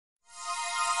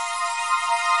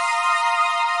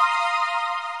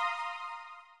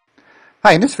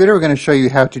Hi, in this video we're going to show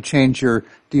you how to change your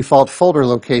default folder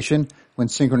location when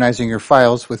synchronizing your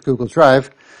files with Google Drive.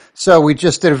 So we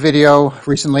just did a video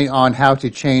recently on how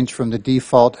to change from the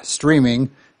default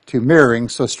streaming to mirroring.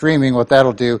 So streaming, what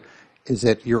that'll do is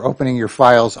that you're opening your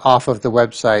files off of the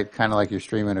website, kind of like you're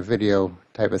streaming a video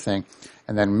type of thing.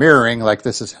 And then mirroring, like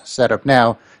this is set up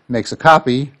now, makes a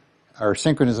copy or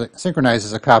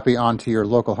synchronizes a copy onto your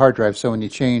local hard drive. So when you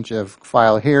change a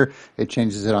file here, it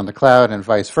changes it on the cloud and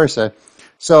vice versa.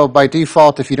 So by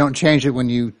default, if you don't change it when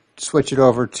you switch it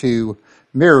over to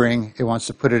mirroring, it wants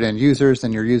to put it in users,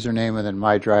 then your username, and then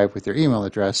my drive with your email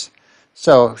address.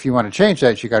 So if you want to change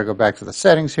that, you got to go back to the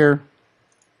settings here.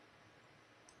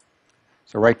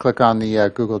 So right click on the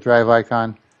Google Drive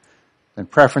icon, then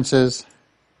preferences,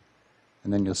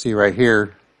 and then you'll see right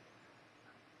here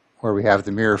where we have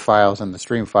the mirror files and the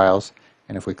stream files.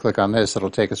 And if we click on this, it'll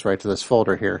take us right to this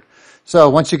folder here. So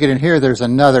once you get in here, there's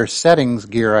another settings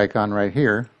gear icon right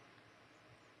here.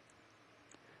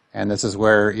 And this is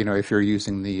where, if you're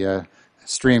using the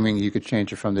streaming, you could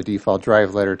change it from the default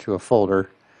drive letter to a folder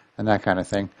and that kind of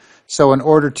thing. So in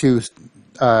order to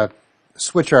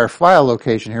switch our file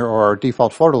location here, or our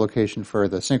default folder location for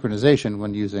the synchronization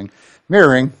when using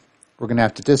mirroring, we're going to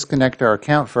have to disconnect our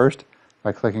account first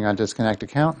by clicking on disconnect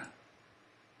account.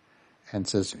 And it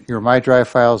says your My Drive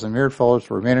files and mirrored folders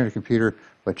will remain on your computer,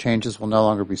 but changes will no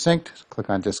longer be synced. So click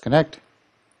on disconnect.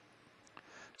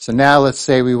 So now let's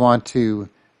say we want to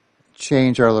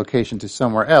change our location to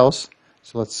somewhere else.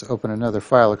 So let's open another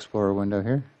File Explorer window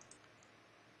here.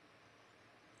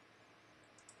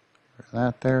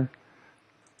 That there.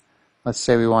 Let's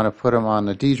say we want to put them on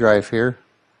the D drive here.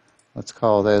 Let's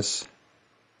call this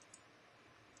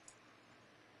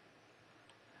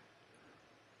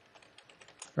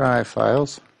Drive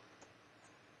files.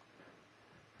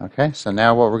 Okay, so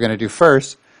now what we're going to do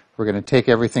first, we're going to take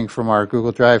everything from our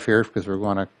Google Drive here because we're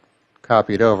going to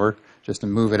copy it over just to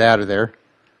move it out of there.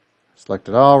 Select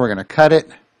it all, we're going to cut it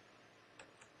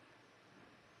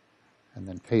and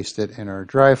then paste it in our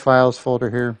Drive files folder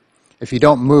here. If you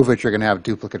don't move it, you're going to have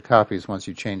duplicate copies once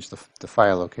you change the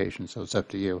file location, so it's up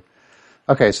to you.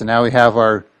 Okay, so now we have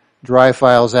our Drive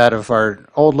files out of our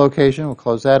old location. We'll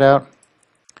close that out.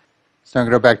 So I'm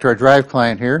going to go back to our Drive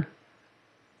client here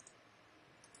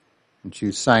and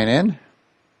choose Sign In.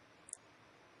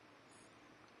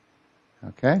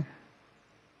 Okay.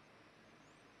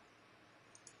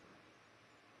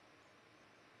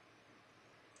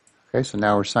 Okay, so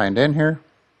now we're signed in here.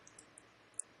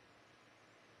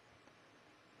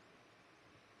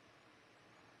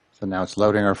 So now it's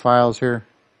loading our files here.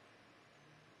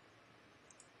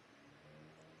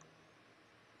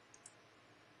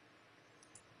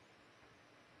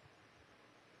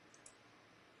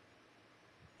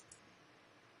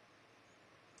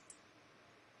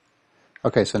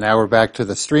 Okay, so now we're back to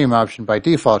the stream option by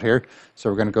default here. So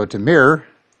we're going to go to mirror.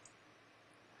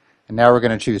 And now we're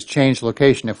going to choose change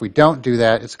location. If we don't do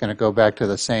that, it's going to go back to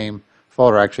the same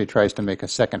folder. Actually, it tries to make a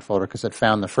second folder because it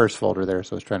found the first folder there.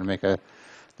 So it's trying to make the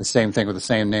same thing with the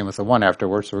same name with the one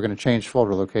afterwards. So we're going to change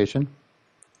folder location.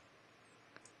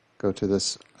 Go to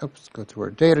this, go to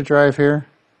our data drive here,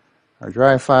 our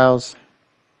drive files,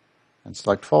 and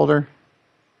select folder.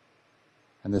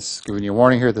 And this is giving you a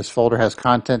warning here. This folder has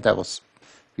content that will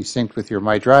be synced with your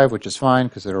My Drive, which is fine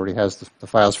because it already has the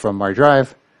files from My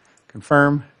Drive.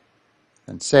 Confirm,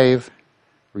 then save,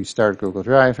 restart Google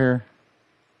Drive here.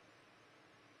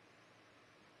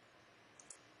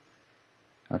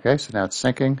 Okay, so now it's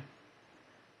syncing.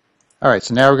 All right,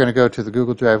 so now we're going to go to the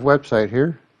Google Drive website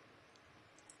here.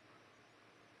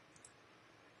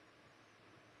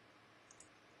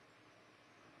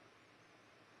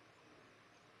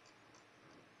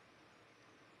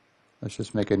 Let's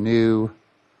just make a new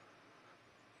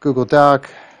Google Doc.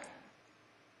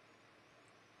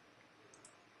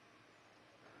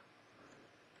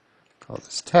 Call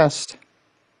this test.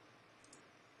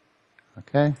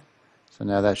 Okay, so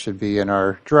now that should be in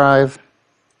our drive.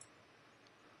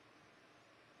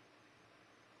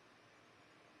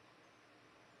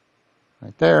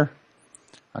 Right there.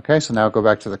 Okay, so now go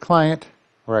back to the client,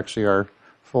 or actually our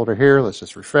folder here. Let's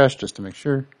just refresh just to make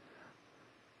sure.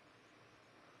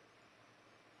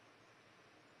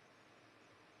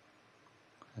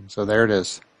 And so there it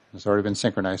is. It's already been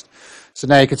synchronized. So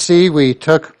now you can see we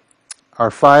took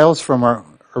our files from our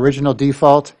original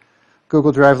default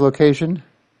Google Drive location and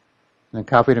then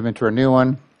copied them into our new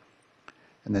one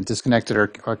and then disconnected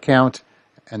our account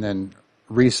and then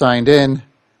re-signed in.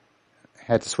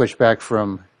 Had to switch back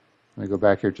from, let me go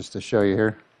back here just to show you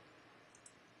here.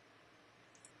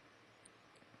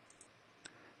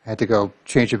 I had to go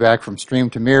change it back from stream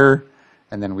to mirror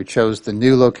and then we chose the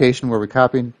new location where we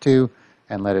copied to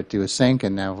and let it do a sync,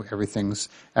 and now everything's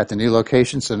at the new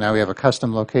location. So now we have a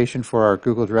custom location for our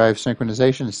Google Drive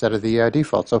synchronization instead of the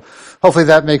default. So hopefully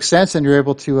that makes sense and you're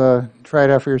able to try it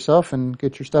out for yourself and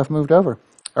get your stuff moved over.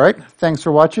 All right, thanks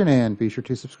for watching, and be sure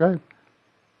to subscribe.